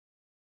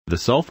The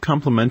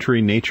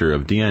self-complementary nature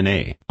of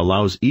DNA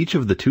allows each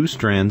of the two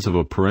strands of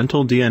a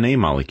parental DNA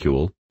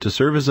molecule to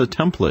serve as a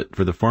template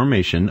for the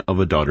formation of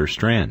a daughter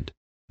strand.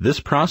 This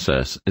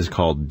process is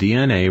called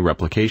DNA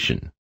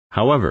replication.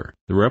 However,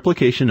 the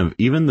replication of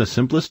even the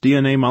simplest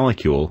DNA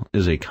molecule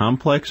is a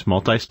complex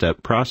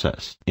multi-step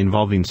process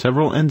involving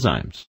several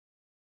enzymes.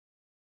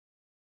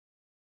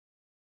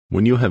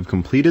 When you have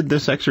completed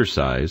this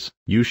exercise,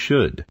 you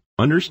should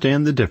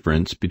understand the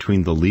difference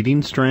between the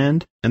leading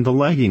strand and the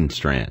lagging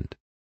strand.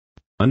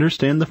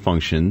 Understand the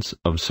functions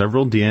of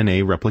several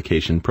DNA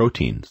replication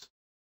proteins,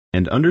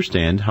 and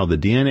understand how the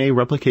DNA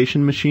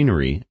replication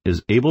machinery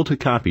is able to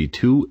copy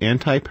two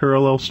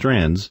anti-parallel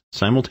strands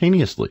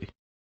simultaneously.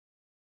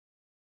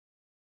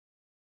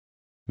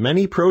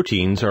 Many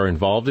proteins are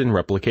involved in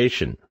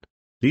replication.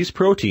 These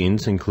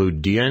proteins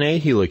include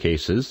DNA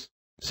helicases,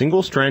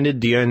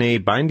 single-stranded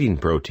DNA binding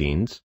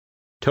proteins,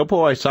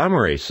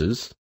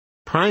 topoisomerases,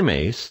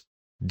 primase,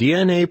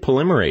 DNA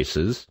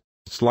polymerases,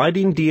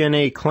 sliding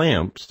DNA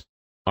clamps,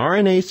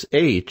 RNase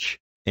H,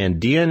 and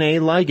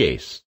DNA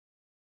ligase.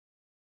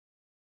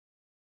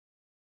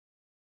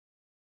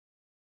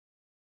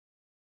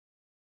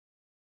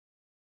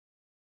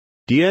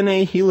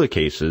 DNA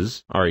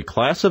helicases are a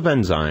class of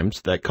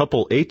enzymes that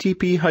couple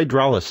ATP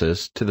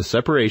hydrolysis to the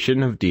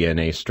separation of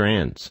DNA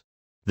strands.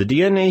 The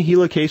DNA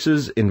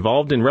helicases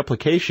involved in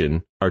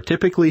replication are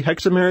typically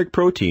hexameric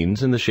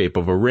proteins in the shape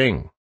of a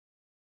ring.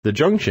 The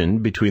junction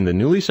between the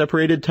newly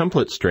separated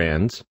template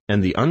strands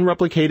and the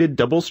unreplicated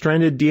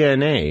double-stranded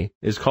DNA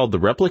is called the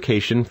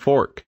replication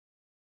fork.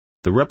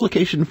 The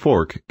replication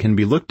fork can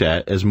be looked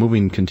at as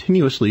moving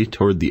continuously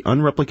toward the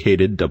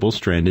unreplicated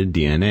double-stranded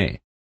DNA.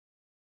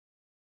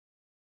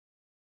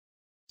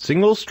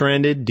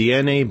 Single-stranded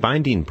DNA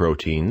binding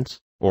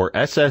proteins, or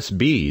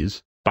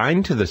SSBs,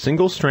 bind to the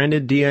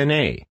single-stranded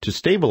DNA to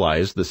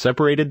stabilize the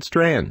separated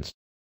strands.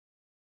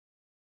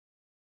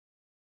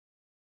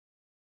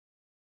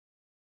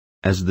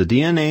 As the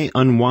DNA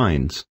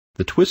unwinds,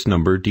 the twist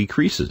number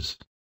decreases.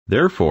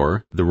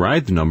 Therefore, the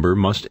writhe number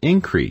must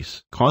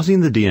increase,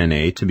 causing the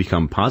DNA to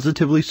become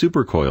positively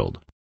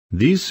supercoiled.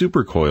 These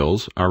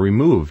supercoils are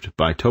removed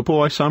by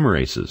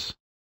topoisomerases.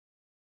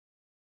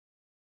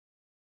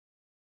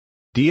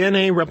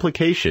 DNA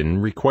replication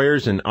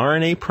requires an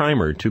RNA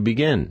primer to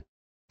begin.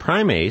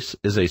 Primase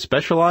is a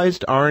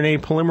specialized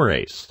RNA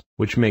polymerase,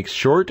 which makes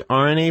short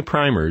RNA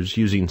primers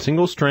using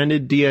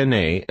single-stranded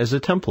DNA as a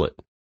template.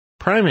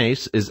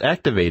 Primase is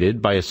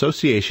activated by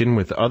association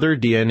with other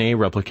DNA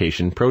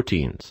replication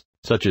proteins,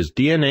 such as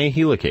DNA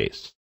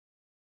helicase.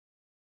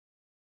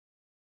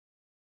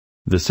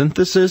 The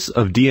synthesis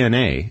of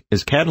DNA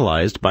is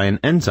catalyzed by an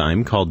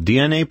enzyme called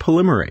DNA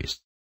polymerase.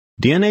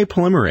 DNA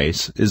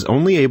polymerase is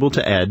only able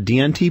to add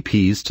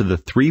DNTPs to the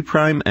 3'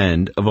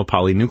 end of a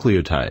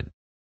polynucleotide.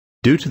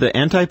 Due to the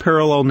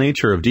anti-parallel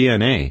nature of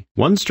DNA,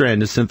 one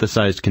strand is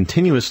synthesized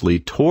continuously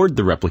toward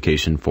the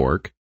replication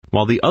fork,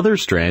 while the other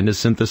strand is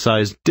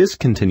synthesized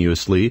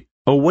discontinuously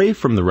away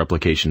from the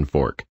replication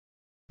fork.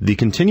 The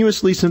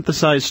continuously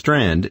synthesized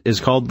strand is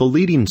called the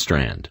leading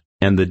strand,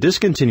 and the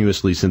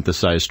discontinuously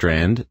synthesized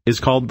strand is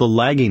called the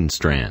lagging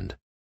strand.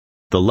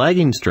 The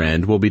lagging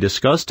strand will be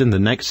discussed in the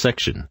next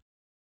section.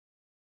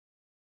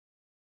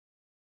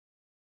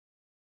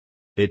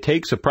 It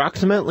takes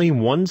approximately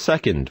 1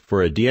 second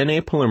for a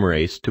DNA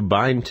polymerase to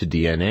bind to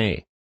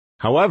DNA.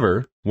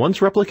 However,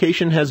 once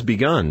replication has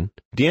begun,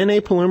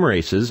 DNA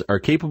polymerases are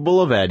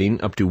capable of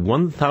adding up to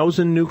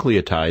 1,000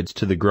 nucleotides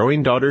to the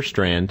growing daughter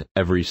strand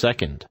every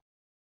second.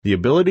 The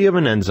ability of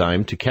an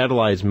enzyme to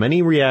catalyze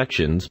many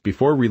reactions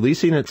before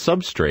releasing its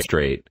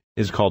substrate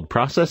is called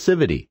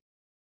processivity.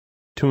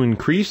 To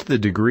increase the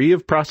degree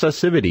of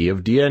processivity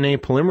of DNA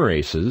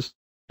polymerases,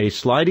 a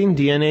sliding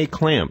DNA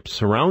clamp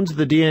surrounds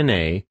the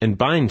DNA and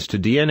binds to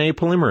DNA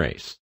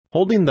polymerase,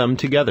 holding them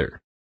together.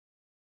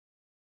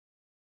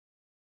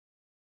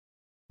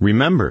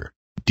 Remember,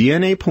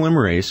 DNA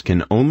polymerase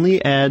can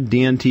only add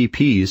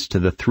DNTPs to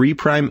the 3'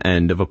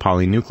 end of a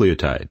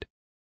polynucleotide.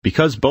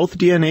 Because both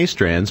DNA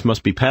strands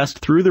must be passed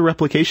through the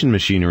replication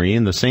machinery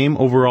in the same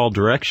overall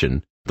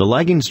direction, the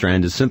lagging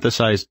strand is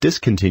synthesized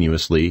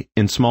discontinuously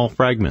in small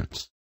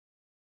fragments.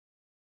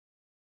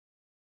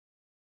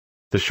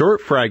 The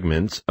short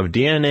fragments of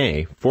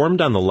DNA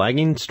formed on the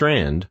lagging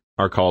strand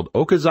are called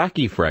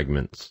Okazaki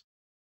fragments.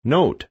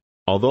 Note,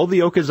 although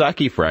the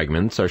Okazaki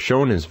fragments are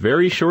shown as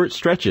very short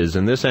stretches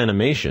in this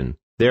animation,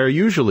 they are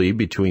usually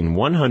between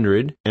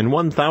 100 and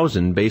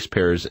 1,000 base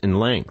pairs in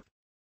length.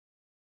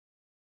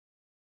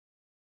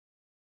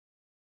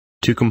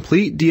 To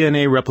complete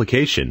DNA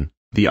replication,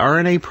 the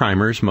RNA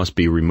primers must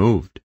be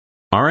removed.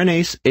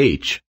 RNase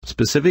H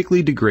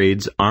specifically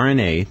degrades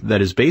RNA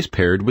that is base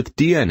paired with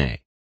DNA.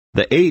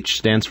 The H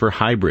stands for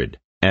hybrid,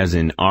 as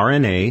in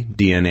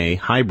RNA-DNA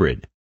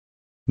hybrid.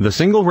 The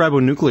single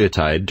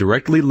ribonucleotide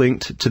directly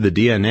linked to the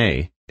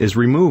DNA is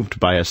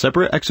removed by a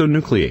separate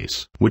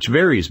exonuclease, which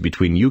varies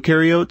between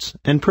eukaryotes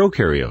and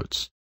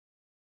prokaryotes.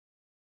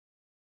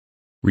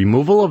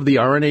 Removal of the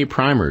RNA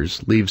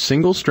primers leaves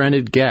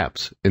single-stranded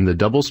gaps in the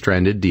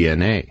double-stranded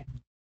DNA.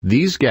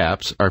 These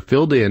gaps are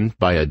filled in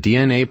by a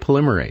DNA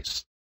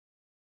polymerase.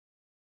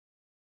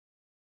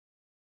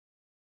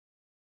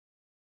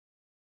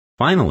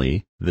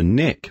 Finally, the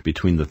nick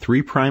between the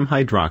 3'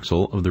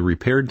 hydroxyl of the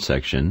repaired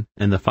section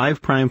and the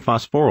 5'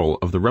 phosphoryl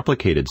of the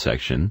replicated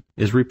section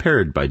is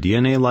repaired by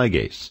DNA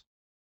ligase.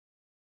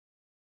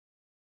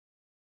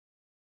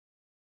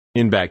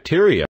 In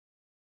bacteria,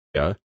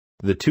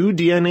 the two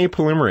DNA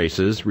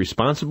polymerases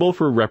responsible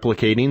for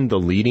replicating the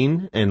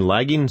leading and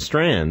lagging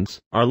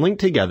strands are linked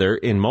together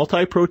in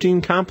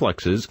multi-protein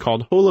complexes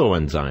called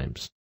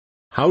holoenzymes.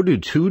 How do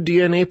two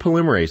DNA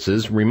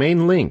polymerases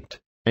remain linked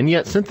and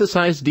yet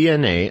synthesize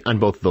DNA on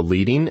both the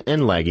leading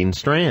and lagging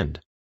strand?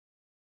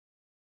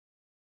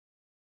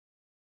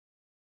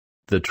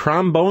 The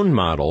Trombon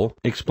model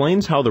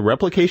explains how the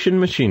replication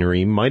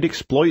machinery might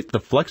exploit the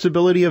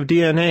flexibility of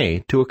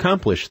DNA to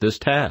accomplish this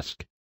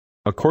task.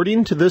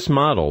 According to this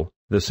model,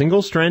 the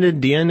single-stranded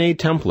DNA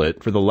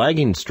template for the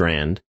lagging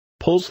strand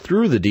pulls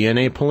through the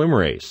DNA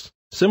polymerase,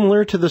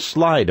 similar to the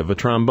slide of a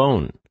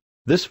trombone.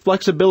 This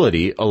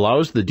flexibility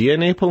allows the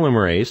DNA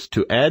polymerase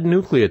to add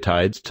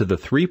nucleotides to the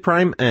 3'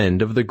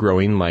 end of the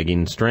growing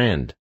lagging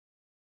strand.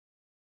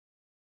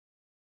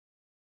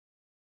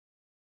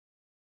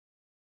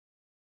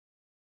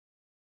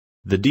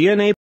 The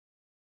DNA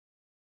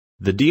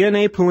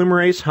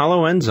polymerase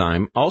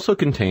holoenzyme also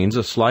contains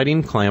a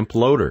sliding clamp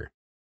loader.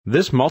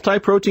 This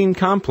multi-protein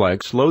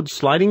complex loads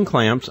sliding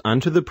clamps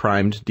onto the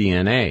primed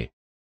DNA.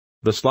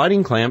 The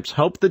sliding clamps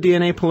help the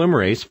DNA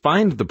polymerase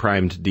find the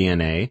primed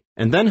DNA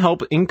and then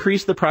help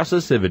increase the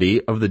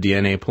processivity of the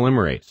DNA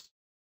polymerase.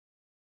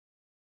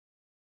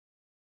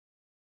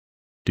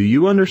 Do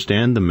you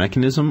understand the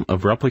mechanism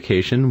of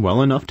replication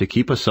well enough to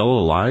keep a cell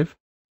alive?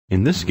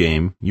 In this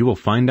game, you will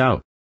find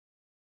out.